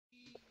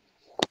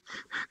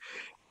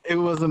It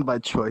wasn't by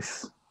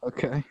choice.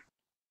 Okay.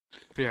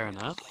 Fair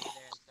enough.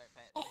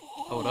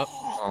 Hold up.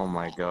 Oh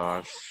my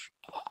gosh.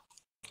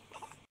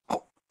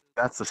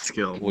 That's a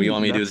skill. What do you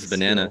want me to do with this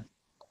banana?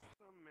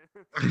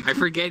 I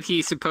forget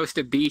he's supposed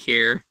to be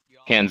here.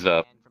 Hands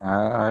up.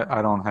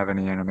 I don't have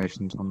any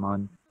animations on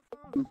mine.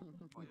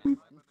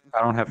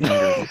 I don't have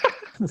fingers,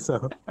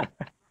 so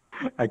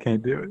I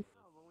can't do it.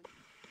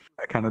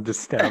 I kind of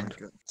just stabbed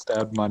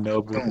my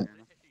nub with it.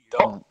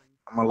 Don't.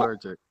 I'm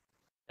allergic.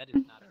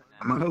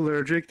 I'm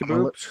allergic to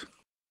boobs.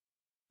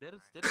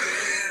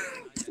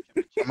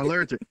 I'm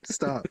allergic.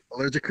 Stop.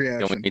 Allergic You want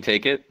reaction. me to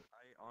take it?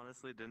 I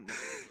honestly didn't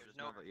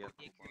know that you have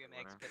to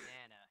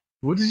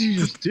What did you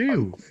just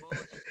do?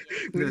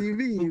 What do you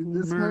mean?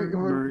 This might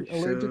work.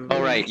 Allergic.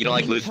 Oh right, you don't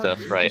like loose stuff,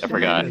 right? I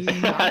forgot.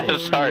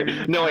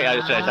 Sorry. No wait,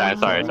 I'm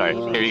sorry.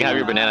 Here, you can have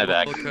your banana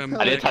back.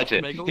 I didn't touch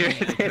it. Here,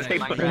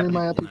 take Give me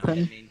my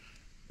EpiPen.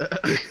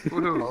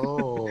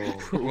 Oh.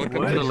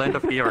 Welcome to the land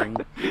of hearing.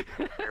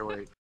 Here,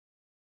 wait.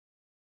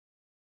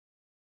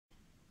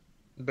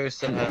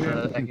 Boosted has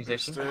an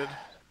accusation.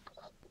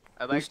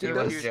 I'd like to Boosted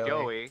accuse does.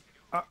 Joey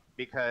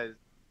because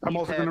I'm he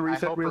also said, going to "I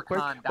reset hope real quick,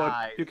 Rakan but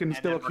dies," you can and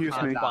still then accuse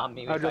Rakan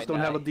me. died. I just don't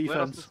have a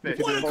defense. If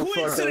you Little do.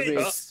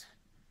 suspicious.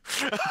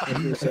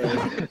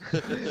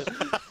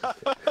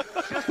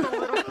 Just a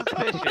little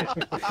suspicious.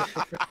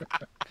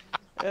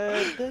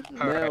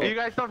 You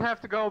guys don't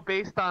have to go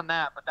based on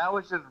that, but that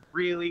was just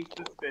really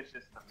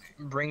suspicious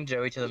to me. Bring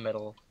Joey to the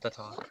middle to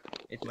talk.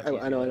 It's much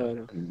I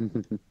know.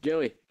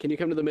 Joey, can you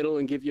come to the middle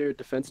and give your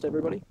defense to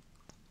everybody?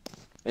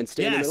 And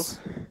stay in the middle?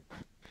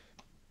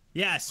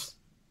 Yes.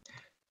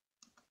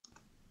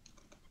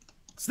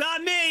 It's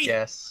not me!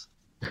 Yes.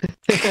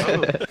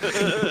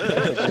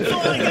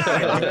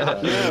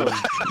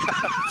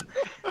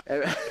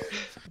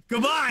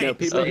 Goodbye! No,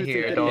 people Stay who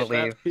here, think don't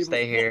that leave. people-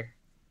 Stay here.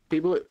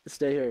 People,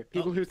 stay here.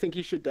 People who think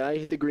he should die,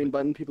 hit the green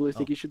button. People who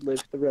think he should live,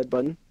 hit the red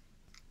button.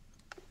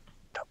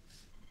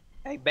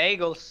 Hey,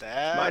 bagels.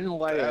 That's a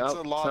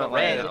lot of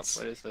red. reds.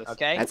 What is this?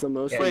 Okay. That's the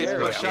most. Wait, rare.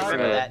 but Shai,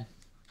 that.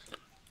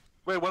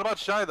 wait, what about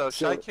Shai though?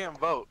 Shai can't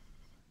vote.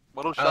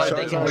 What do Oh, Shai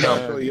they do? can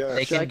jump.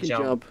 They Shai can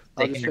jump.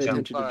 I'll They just can pay jump.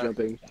 attention to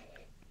jumping.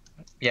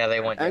 Yeah,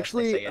 they want.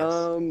 Actually, yes.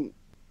 do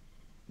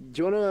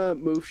you wanna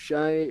move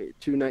Shai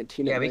to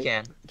 19? Yeah, at we night?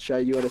 can. Shai,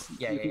 you wanna?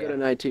 Yeah, you can yeah, go to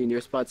 19.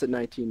 Your spot's at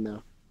 19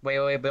 now. Wait,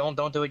 but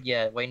don't do it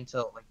yet. Wait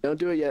until like. Don't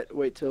do it yet.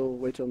 Wait till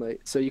night.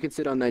 So you can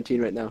sit on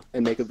 19 right now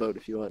and make a vote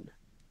if you want.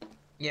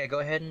 Yeah, go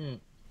ahead and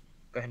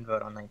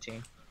vote on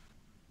 19.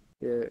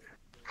 Yeah.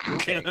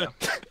 There you go.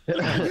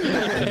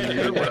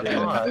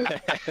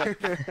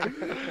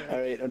 All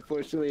right.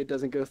 Unfortunately, it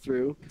doesn't go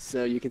through.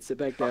 So you can sit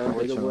back down.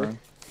 Make a vote.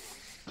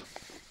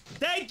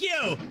 Thank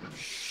you!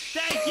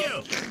 Thank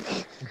you!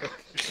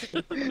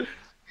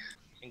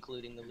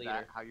 Including the Is leader.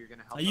 that how you're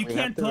gonna help You them?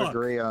 can't talk.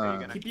 Agree,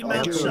 Keep your we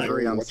have mouth to shut.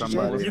 agree on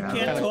somebody. You now.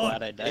 can't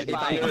talk. If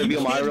I'm gonna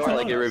reveal my role,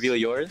 like you reveal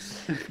yours.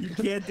 You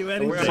can't do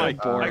anything. Where am I?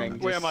 boring.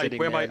 Where am I?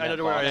 Where am I? I don't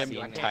know where I am.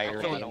 Entire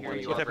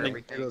What's happening?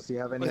 Bagels, do you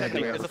have any What's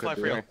happening? idea It's a what fly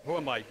could for do? you. Who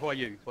am I? Who are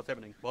you? What's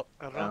happening? What?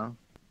 I don't know.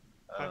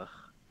 No?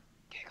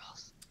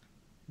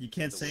 You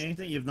can't say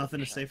anything? You have nothing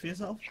to say for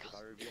yourself? Shai,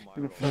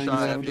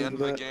 at the end of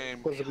the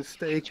game, Was a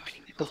mistake.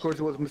 Of course,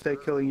 it was a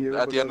mistake killing you.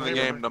 at the end of the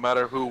game, no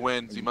matter who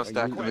wins, you must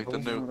activate the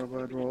nuke. Not a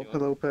bad roll.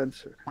 Hello,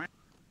 Panzer. Are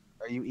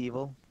you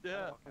evil?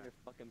 Yeah.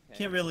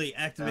 Can't really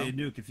activate a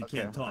nuke if you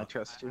can't I talk.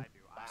 trust you.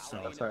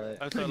 So. That's alright.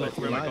 I'm so lost.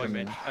 Where am I going,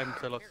 man? I'm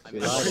so lost. You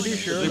lied. Pretty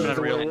sure Illuminati there's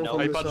a real. werewolf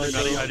on I the found side.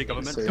 Illuminati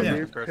government. Yeah.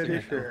 Government Pretty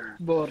person. sure.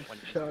 But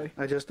Shai.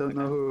 I just don't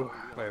know who.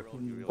 Where?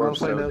 We'll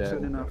so find out dead.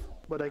 soon enough.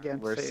 But I can't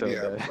We're say so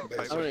it. dead.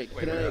 All right.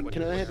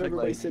 Can I have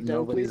everybody sit down,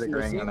 Nobody's please? in their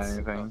agreeing on seats?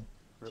 anything.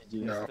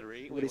 No.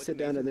 Everybody sit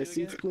down in their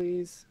seats,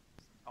 please.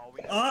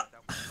 Oh,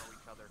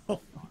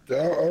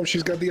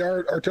 she's got the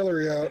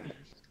artillery out.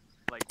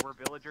 Like we're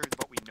villagers,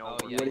 but we know.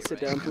 we're Everybody sit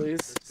down,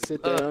 please.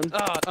 Sit down.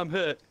 I'm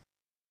hurt.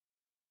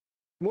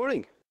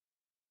 Morning.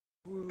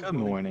 Good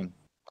morning.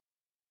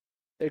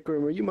 Hey,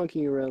 Grim, were you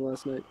monkeying around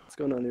last night? What's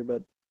going on here,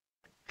 bud?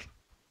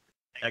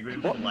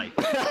 Agreement for life.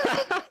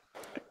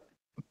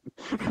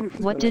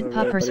 What did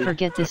Poppers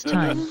forget this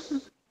time?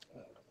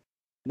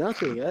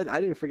 Nothing.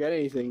 I didn't forget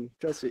anything.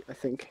 Trust me, I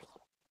think.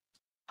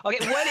 Okay,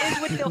 what is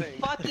with the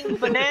fucking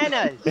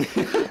bananas?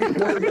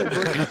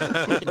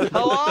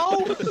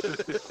 Hello?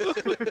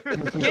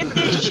 Get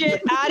this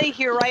shit out of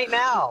here right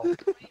now.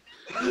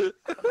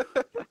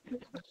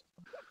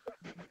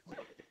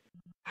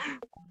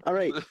 All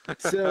right.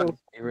 So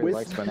Avery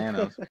likes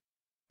bananas.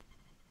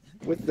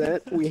 with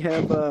that, we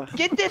have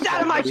Get this out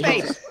of my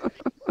face.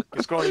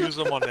 Just go and use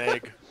them on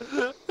egg.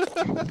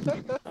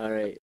 All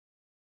right.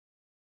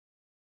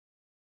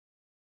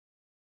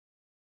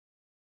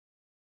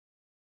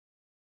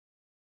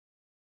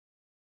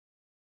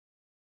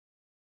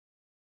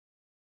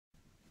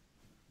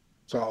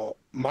 So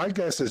my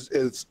guess is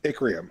it's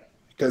Ikriam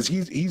because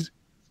he's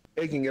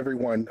begging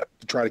everyone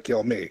to try to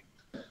kill me.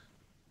 All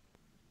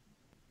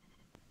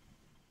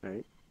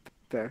right.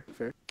 Fair.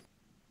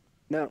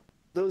 Now,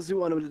 those who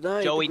want him to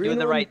die, Joey, the green do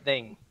the one. right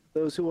thing.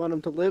 Those who want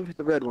him to live,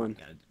 the red one.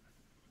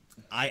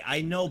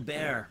 I know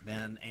Bear,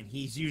 man, and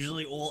he's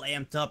usually all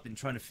amped up and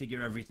trying to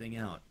figure everything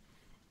out.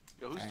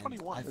 Yo, who's And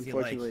 21? I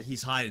feel like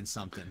he's hiding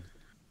something.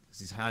 'Cause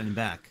he's hiding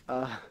back.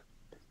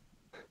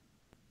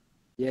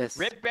 Yes.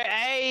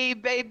 Hey,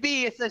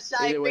 baby, it's a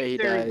Shai Either way, he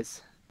victory.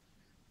 dies.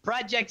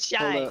 Project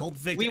Shai. Cold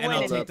victory, We and I'll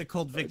win take it. the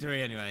cold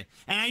victory anyway.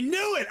 And I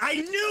knew it! I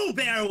knew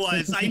Bear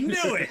was! I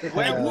knew it! I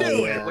We're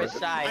knew it! with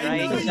Shai, I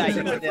right? knew Shai, it!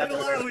 you I were played a there.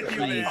 lot with you,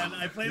 man.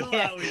 I played a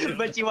lot with you.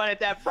 But you wanted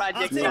that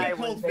Project I'll Shai take a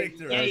cold one, baby.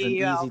 victory. There you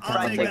go. I'll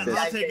Project take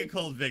Shai. I'll take a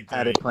cold victory.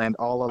 Had it planned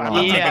all along. I'll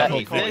take Yeah, a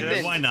cold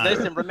victory. Why not?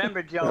 listen,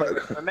 remember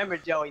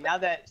Joey, now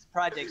that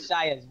Project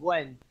Shai has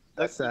won,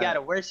 look, you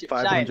gotta worship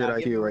Shai 500 now.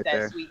 Give IQ him right that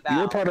there. sweet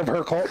You're bow. part of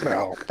her cult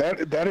now.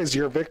 That is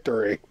your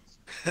victory.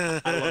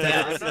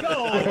 Let's go!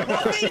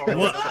 I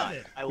love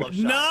it! I love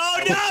No,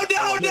 no!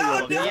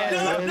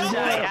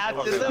 Shai,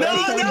 absolutely.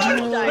 No!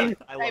 Hey,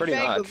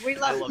 Bengals, we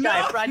love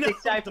Shai.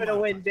 Project Shai for the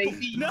win,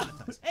 baby. No!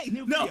 Hey,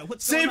 new video.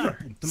 Save her!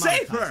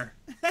 Save her!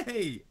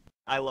 Hey!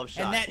 I love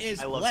Shai. And that is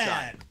I love Glad.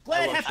 Shai.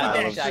 Glad, I happy love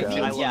birthday.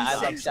 Shai. Yeah, I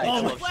love Shai. Oh,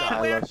 I my love God,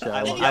 Shai. where-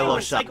 I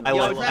love Shai. I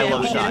love Shai. I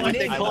love Shai. I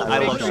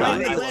love Shai.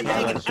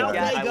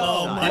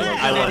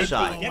 I love Shai. I love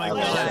Shai. I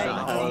love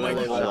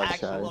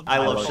Shai. I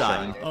love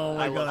Shai. Oh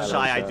my God.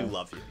 Shai, I do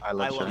love you. I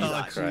love Oh,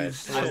 Shai.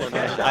 Christ.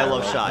 I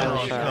love Shai.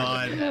 Oh,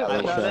 God. This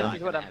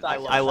is what I'm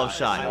talking about. I love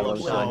Shai. I love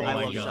Shai. Oh, my I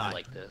love God. Shai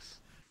like this.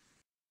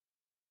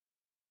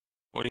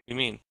 What do you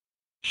mean?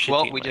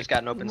 Well, Shitty we mic. just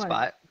got an open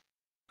spot.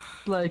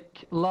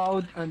 Like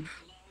loud and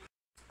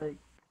like.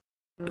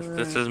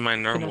 This is my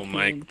normal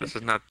mic. This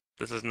is not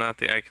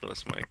the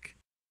Oculus mic.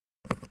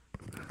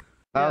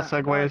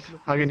 Segways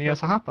hugging you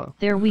as a hoppo.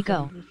 There we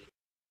go.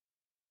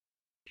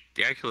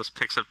 The Oculus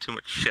picks up too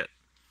much shit.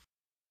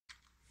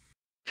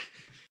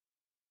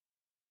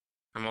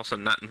 I'm also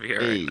not in VR.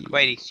 Right now.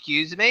 Wait,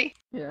 excuse me?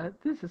 Yeah,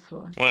 this is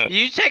fine. What? Did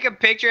you take a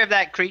picture of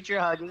that creature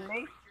hugging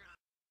me?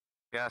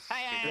 Yes.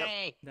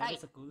 Hey,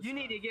 you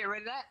need to get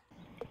rid of that.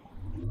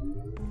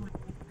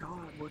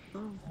 God, what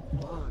the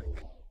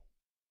fuck?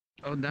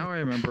 Oh, now I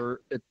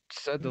remember. It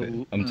said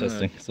the. I'm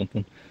testing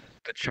something.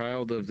 The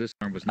child of this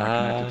arm was not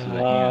connected to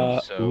the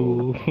hand,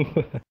 so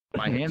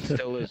my hand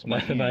still is my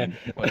hand,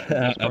 but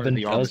this part of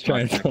the arm is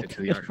not connected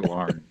to the actual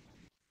arm.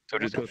 So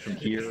it just goes from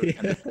here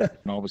and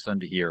all of a sudden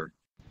to here.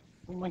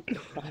 Oh my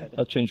God.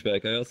 I'll change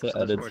back. I also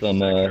So added that's some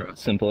more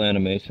simple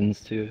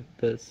animations to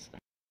this.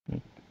 I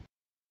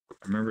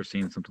remember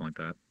seeing something like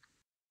that.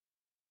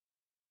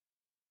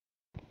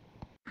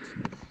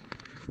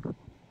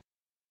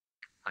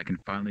 I can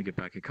finally get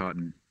back at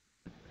cotton.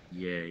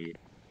 Yay.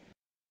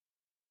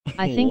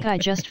 I think I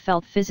just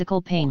felt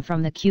physical pain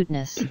from the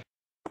cuteness.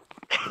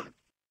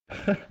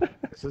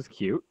 This is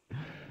cute.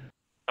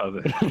 Oh,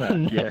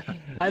 yeah.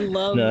 I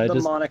love No, I the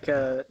just-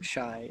 Monica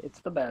Shai. It's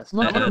the best.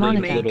 Look I'm gonna at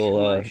Monica. remake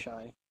Little, my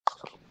Shai.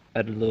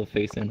 Added little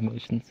face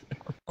animations.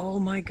 Oh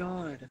my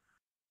God.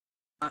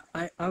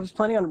 I was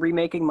planning on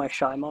remaking my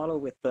Shai model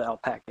with the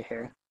alpaca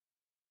hair.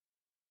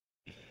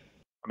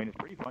 I mean, it's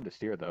pretty fun to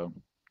steer, though.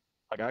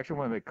 Like, I actually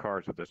want to make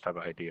cars with this type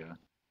of idea.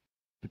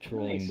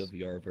 Patrolling Nice. the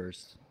VR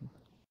verse.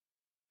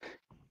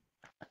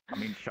 I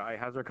mean, Shai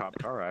has her cop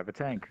car. I have a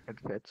tank. It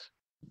fits.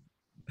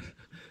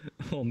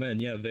 Oh man,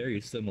 yeah, very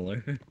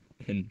similar.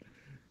 In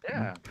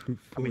Yeah.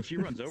 I mean, she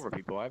runs over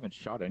people. I haven't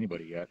shot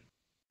anybody yet.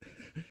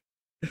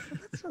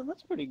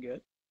 That's pretty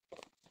good.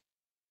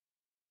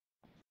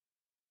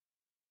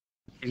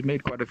 He's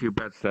made quite a few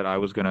bets that I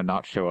was gonna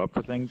not show up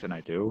for things, and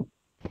I do.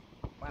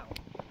 Wow.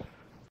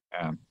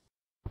 Yeah.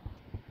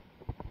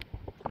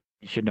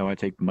 You should know I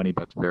take money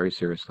bets very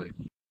seriously.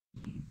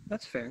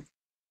 That's fair.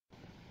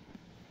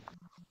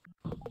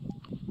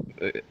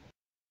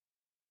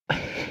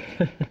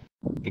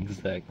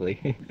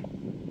 Exactly.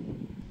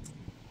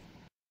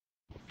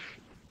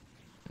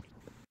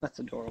 That's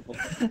adorable.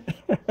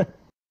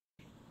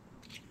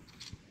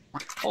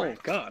 Oh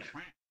God.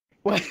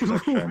 What?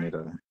 Actually, I need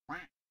a...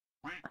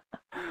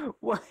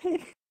 What?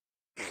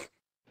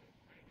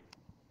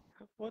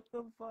 What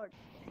the fuck?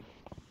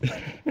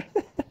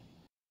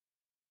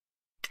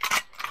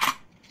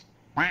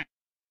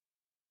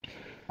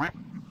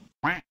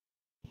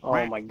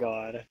 Oh my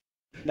God.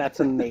 That's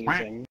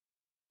amazing.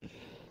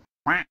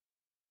 That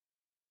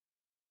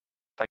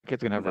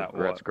kid's gonna have That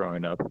regrets what?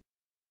 growing up.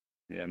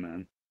 Yeah,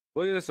 man.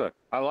 Look at this.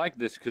 I like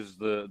this because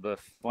the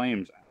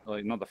flames,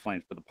 like not the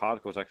flames, but the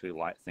particles actually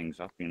light things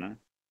up. You know.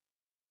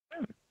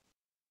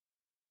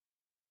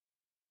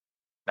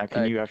 Now,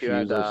 can you actually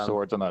use those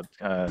swords on that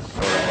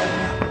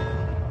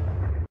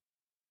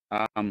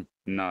sword?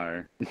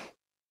 No.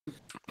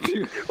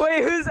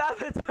 Wait, whose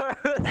avatar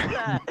was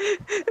that?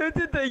 Who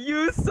did the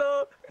you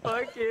so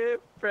fucking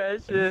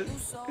precious? You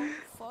so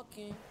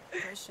fucking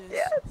precious.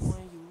 Yes.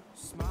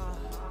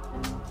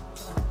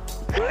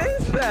 Who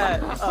is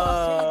that?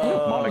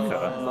 Oh,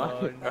 Monica.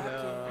 no.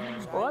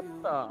 What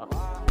the?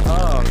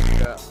 Oh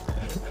god.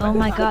 Oh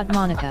my God,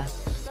 Monica.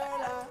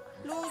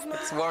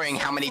 It's worrying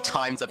how many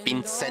times I've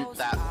been sent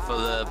that for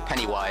the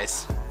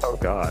Pennywise. Oh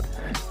god.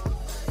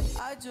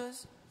 I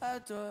just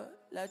had to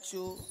let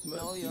you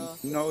know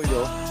No,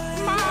 yo.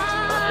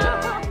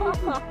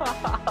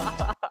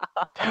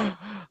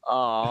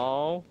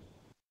 Oh.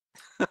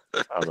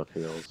 How the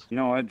feels. You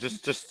know what?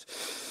 Just.